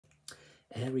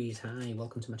Aries, hi,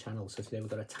 welcome to my channel. So today we've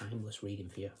got a timeless reading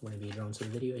for you. Whenever you're drawn to the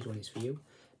video is when it's for you.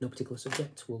 No particular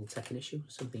subject, we'll take an issue,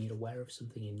 something you're aware of,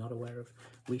 something you're not aware of,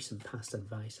 recent past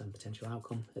advice and potential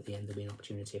outcome. At the end there'll be an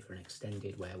opportunity for an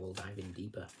extended where we'll dive in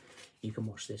deeper. You can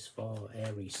watch this for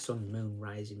Aries, Sun, Moon,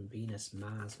 Rising, Venus,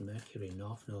 Mars, Mercury,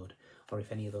 North Node, or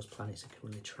if any of those planets are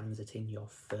currently transiting your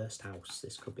first house,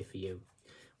 this could be for you.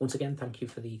 Once again, thank you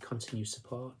for the continued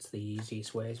support. The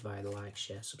easiest way is via the like,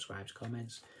 share, subscribe,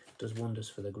 comments. Does wonders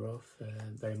for the growth,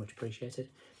 very much appreciated.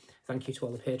 Thank you to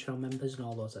all the Patreon members and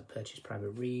all those that purchase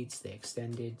private reads, the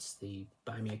extendeds, the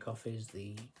buy me a coffees,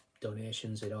 the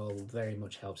donations. It all very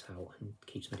much helps out and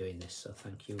keeps me doing this, so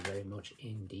thank you very much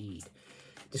indeed.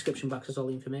 Description box has all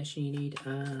the information you need,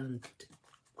 and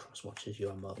cross watchers, you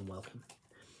are more than welcome.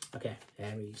 Okay,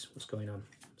 Aries, what's going on?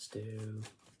 Let's do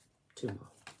two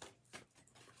more.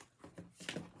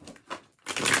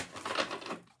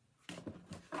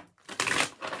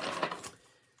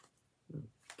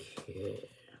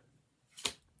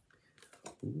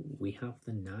 Ooh, we have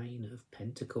the Nine of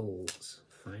Pentacles,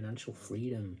 financial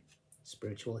freedom,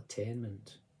 spiritual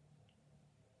attainment.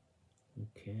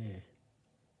 Okay.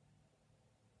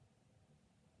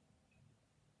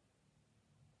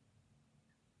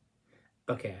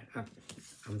 Okay,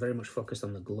 I'm very much focused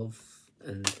on the glove,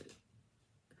 and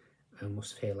I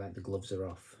must feel like the gloves are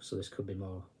off, so this could be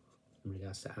more in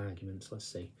regards to arguments. Let's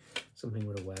see. Something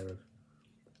we're aware of,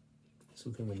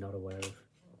 something we're not aware of.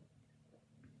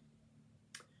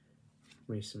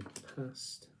 Recent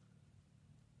past,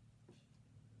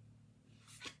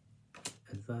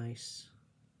 advice,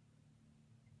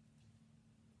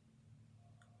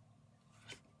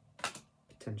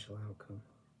 potential outcome.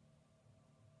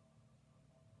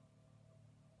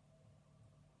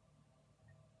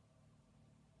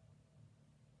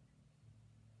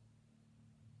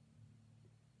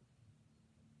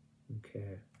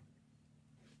 Okay.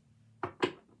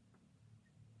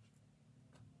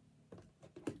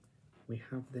 We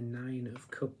have the Nine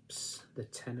of Cups, the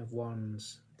Ten of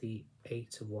Wands, the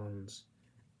Eight of Wands,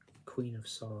 Queen of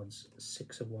Swords,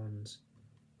 Six of Wands,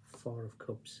 Four of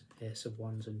Cups, Ace of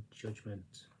Wands and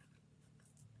Judgment.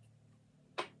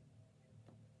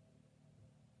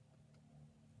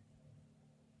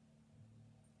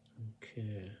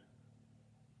 Okay.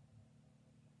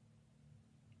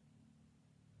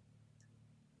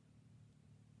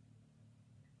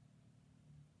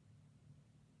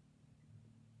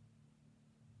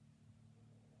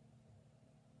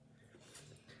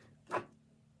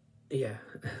 Yeah,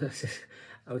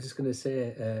 I was just going to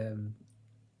say,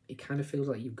 it kind of feels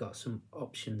like you've got some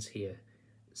options here.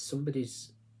 There's somebody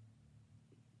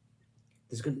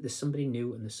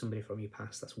new and there's somebody from your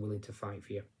past that's willing to fight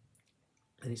for you.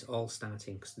 And it's all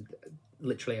starting, because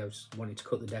literally I was wanting to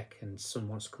cut the deck and Sun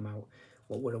wants to come out.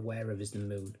 What we're aware of is the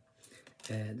Moon.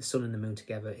 The Sun and the Moon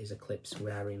together is eclipse.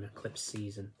 We are in eclipse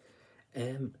season.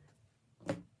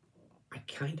 I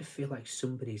kind of feel like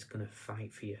somebody's going to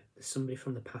fight for you. There's somebody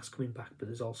from the past coming back, but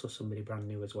there's also somebody brand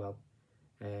new as well.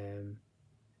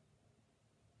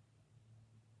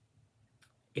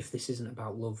 If this isn't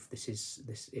about love,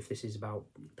 if this is about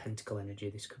pentacle energy,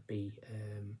 this could be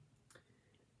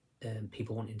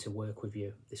people wanting to work with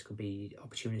you. This could be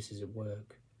opportunities at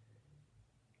work.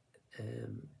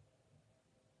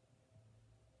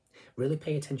 Really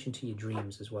pay attention to your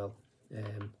dreams as well,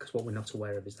 because what we're not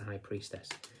aware of is the High Priestess.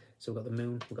 So we've got the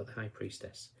Moon, we've got the High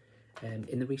Priestess.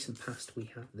 In the recent past, we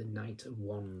have the Knight of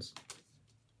Wands.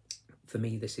 For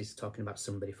me, this is talking about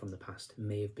somebody from the past. It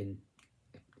may have been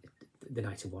the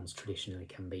Knight of Wands. Traditionally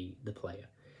can be the player.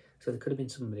 So there could have been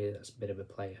somebody that's a bit of a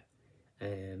player.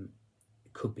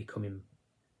 Could be coming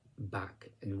back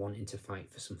and wanting to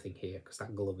fight for something here, because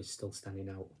that glove is still standing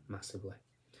out massively.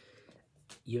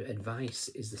 Your advice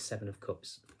is the Seven of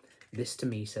Cups. This to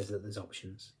me says that there's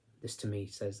options. This to me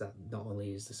says that not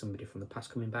only is there somebody from the past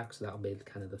coming back, so that'll be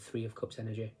kind of the Three of Cups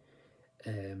energy,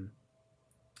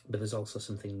 but there's also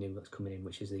something new that's coming in,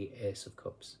 which is the Ace of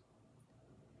Cups.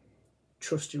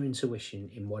 Trust your intuition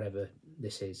in whatever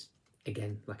this is.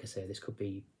 Again, like I say, this could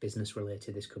be business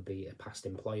related. This could be a past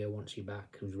employer wants you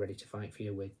back, who's ready to fight for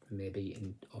you, with maybe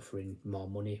offering more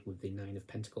money with the Nine of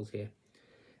Pentacles here.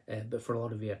 But for a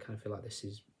lot of you, I kind of feel like this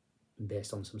is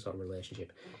based on some sort of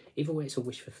relationship. Either way, it's a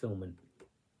wish fulfillment.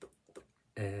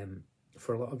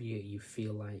 For a lot of you, you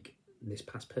feel like this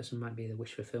past person might be the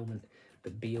wish fulfillment,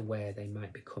 but be aware they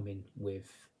might be coming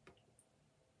with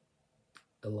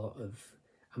a lot of,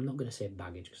 I'm not going to say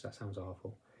baggage because that sounds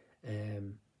awful.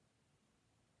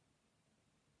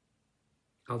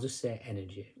 I'll just say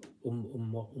energy,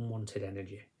 unwanted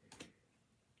energy.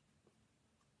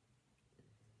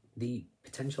 The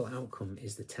potential outcome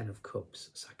is the Ten of Cups.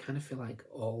 So I kind of feel like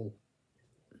all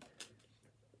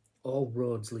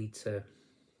roads lead to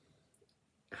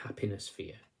happiness for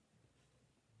you,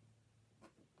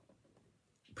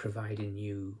 providing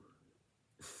you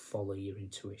follow your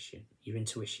intuition. Your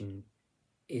intuition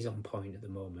is on point at the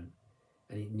moment,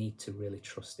 and you need to really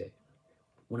trust it.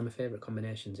 One of my favourite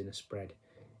combinations in a spread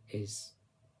is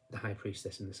the High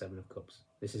Priestess and the Seven of Cups.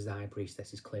 This is the High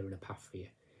Priestess is clearing a path for you.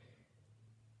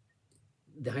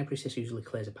 The High Priestess usually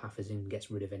clears a path as in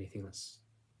gets rid of anything that's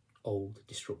old,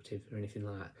 destructive, or anything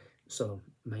like that. So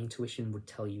my intuition would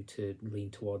tell you to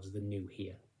lean towards the new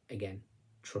here. Again,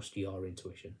 trust your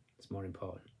intuition. It's more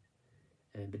important.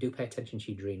 But do pay attention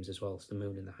to your dreams as well. So the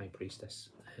Moon and the High Priestess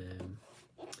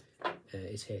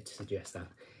is here to suggest that.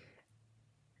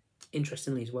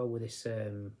 Interestingly as well, with this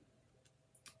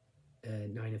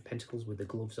Nine of Pentacles with the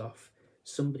gloves off,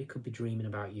 somebody could be dreaming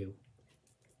about you.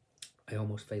 I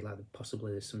almost feel like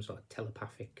possibly there's some sort of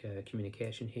telepathic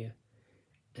communication here,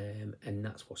 and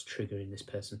that's what's triggering this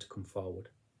person to come forward,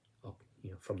 or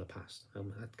from the past. I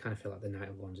kind of feel like the Knight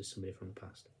of Wands is somebody from the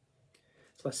past.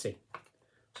 So let's see.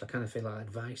 So I kind of feel like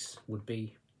advice would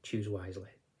be choose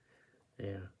wisely.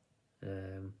 Yeah.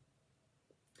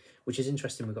 Which is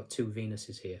interesting. We've got two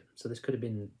Venuses here, so this could have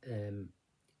been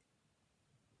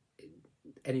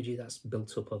energy that's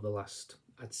built up over the last,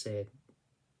 I'd say,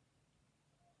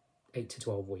 8 to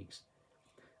 12 weeks,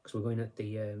 because we're going at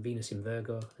the Venus in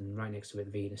Virgo, and right next to it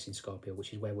Venus in Scorpio,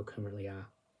 which is where we currently are.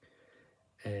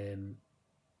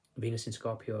 Venus in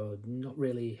Scorpio, not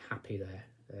really happy there.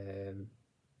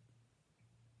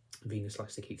 Venus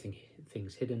likes to keep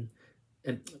things hidden.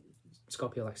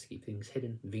 Scorpio likes to keep things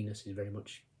hidden. Venus is very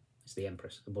much, it's the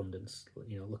Empress, abundance.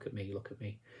 Look at me, look at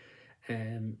me.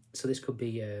 So this could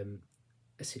be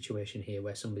a situation here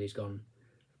where somebody's gone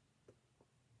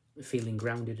feeling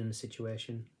grounded in a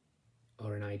situation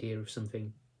or an idea of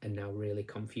something, and now really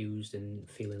confused and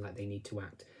feeling like they need to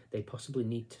act. They possibly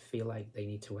need to feel like they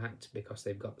need to act because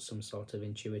they've got some sort of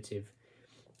intuitive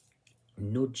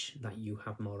nudge that you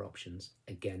have more options.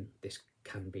 Again, this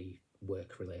can be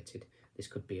work related. This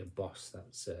could be a boss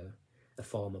that's a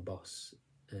former boss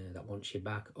that wants you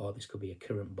back, or this could be a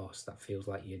current boss that feels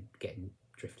like you're getting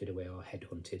drifted away or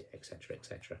headhunted, etc,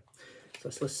 etc. So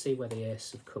let's see where the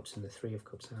Ace of Cups and the Three of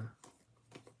Cups are.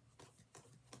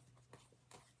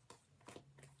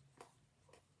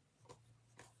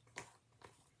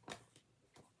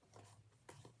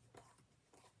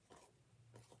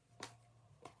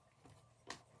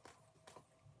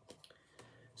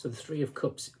 So the Three of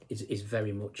Cups is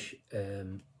very much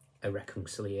a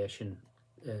reconciliation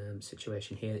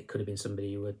situation here. It could have been somebody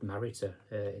you were married to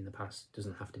in the past,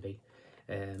 doesn't have to be.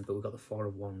 But we've got the Four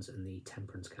of Wands and the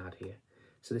Temperance card here.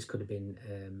 So this could have been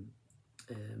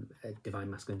a divine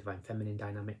masculine, divine feminine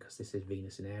dynamic, because this is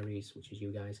Venus in Aries, which is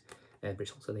you guys. But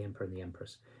it's also the Emperor and the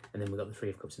Empress. And then we've got the Three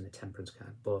of Cups and the Temperance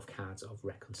card, both cards of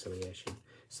reconciliation.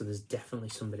 So there's definitely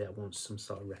somebody that wants some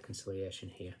sort of reconciliation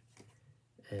here.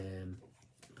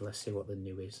 But let's see what the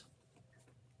new is.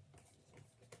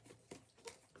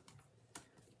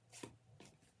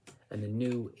 And the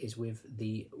new is with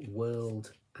the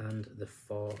World and the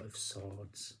Four of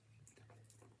Swords.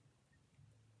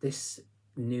 This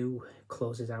new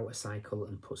closes out a cycle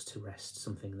and puts to rest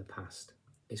something in the past.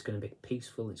 It's going to be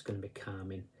peaceful, it's going to be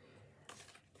calming.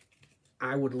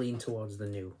 I would lean towards the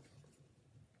new,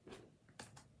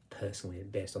 personally,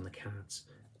 based on the cards.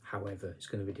 However, it's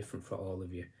going to be different for all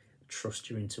of you. Trust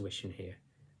your intuition here.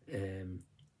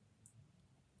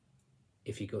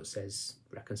 If your gut says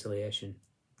reconciliation,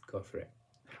 go for it.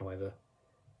 However,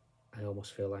 I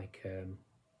almost feel like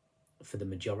for the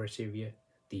majority of you,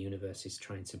 the universe is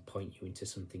trying to point you into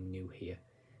something new here,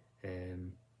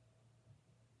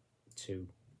 to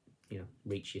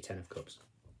reach your Ten of Cups.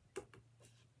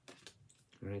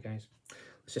 All right, guys,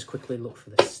 let's just quickly look for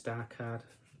the Star card.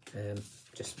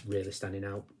 Just really standing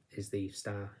out is the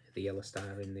star, the yellow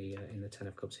star in the Ten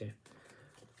of Cups here.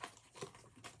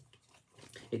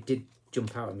 It did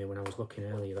jump out at me when I was looking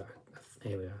earlier, but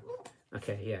here we are.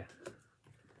 Okay, yeah.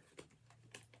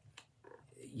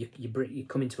 You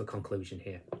come into a conclusion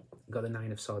here. We've got the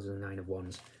Nine of Swords and the Nine of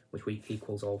Wands, which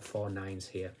equals all 4 nines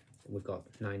here. We've got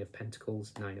Nine of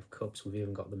Pentacles, Nine of Cups. We've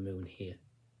even got the Moon here.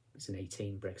 It's an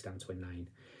 18, breaks down to a 9.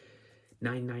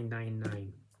 9, 9, 9,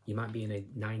 9. You might be in a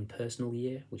 9 personal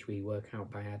year, which we work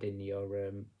out by adding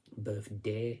your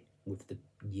birthday with the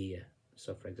year.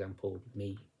 So, for example,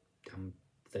 me, I'm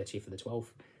 30th of the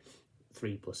 12th.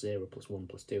 3 plus 0 plus 1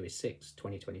 plus 2 is 6.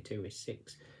 2022 is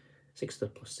 6. 6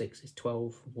 plus 6 is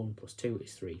 12. 1 plus 2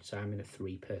 is 3. So I'm in a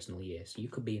 3 personal year. So you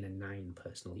could be in a 9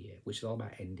 personal year, which is all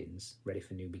about endings, ready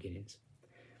for new beginnings.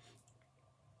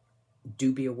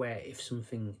 Do be aware if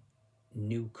something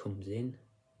new comes in,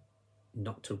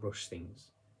 not to rush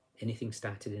things. Anything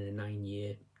started in a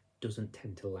 9-year doesn't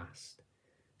tend to last.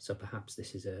 So perhaps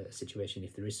this is a situation,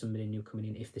 if there is somebody new coming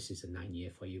in, if this is a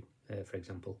 9-year for you, for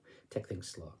example, take things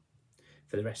slow.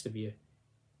 For the rest of you,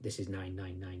 this is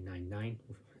 99999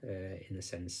 in the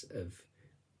sense of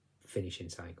finishing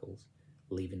cycles,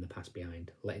 leaving the past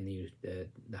behind, letting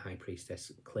the High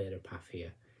Priestess clear a path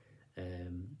here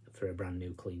for a brand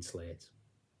new clean slate,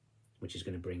 which is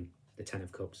going to bring the 10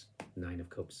 of Cups, 9 of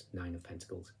Cups, 9 of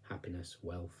Pentacles, happiness,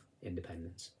 wealth,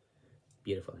 independence.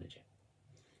 Beautiful energy.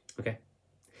 Okay.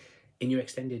 In your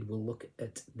extended, we'll look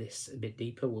at this a bit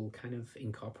deeper. We'll kind of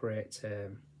incorporate,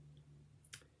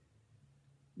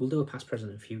 we'll do a past,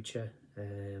 present and future,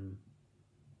 and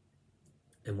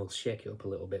we'll shake it up a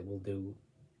little bit. We'll do,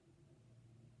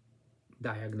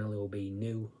 diagonally will be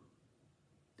new,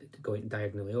 going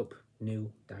diagonally up,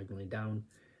 new, diagonally down,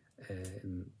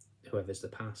 whoever's the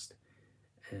past,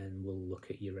 and we'll look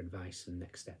at your advice and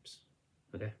next steps.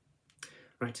 Okay.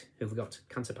 Right, who have we got?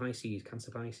 Cancer, Pisces,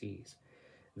 Cancer, Pisces.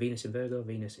 Venus in Virgo,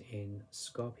 Venus in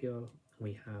Scorpio.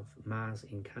 We have Mars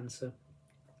in Cancer,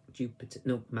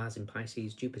 Mars in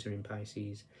Pisces, Jupiter in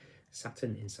Pisces,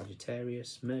 Saturn in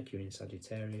Sagittarius, Mercury in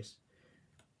Sagittarius,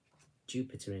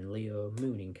 Jupiter in Leo,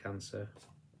 Moon in Cancer,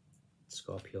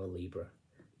 Scorpio, Libra.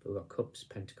 But we've got Cups,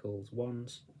 Pentacles,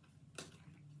 Wands,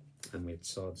 and we had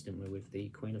Swords, didn't we, with the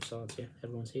Queen of Swords? Yeah,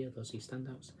 everyone's here, those are your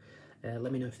standouts.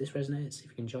 Let me know if this resonates.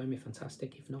 If you can join me,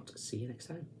 fantastic. If not, see you next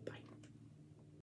time. Bye.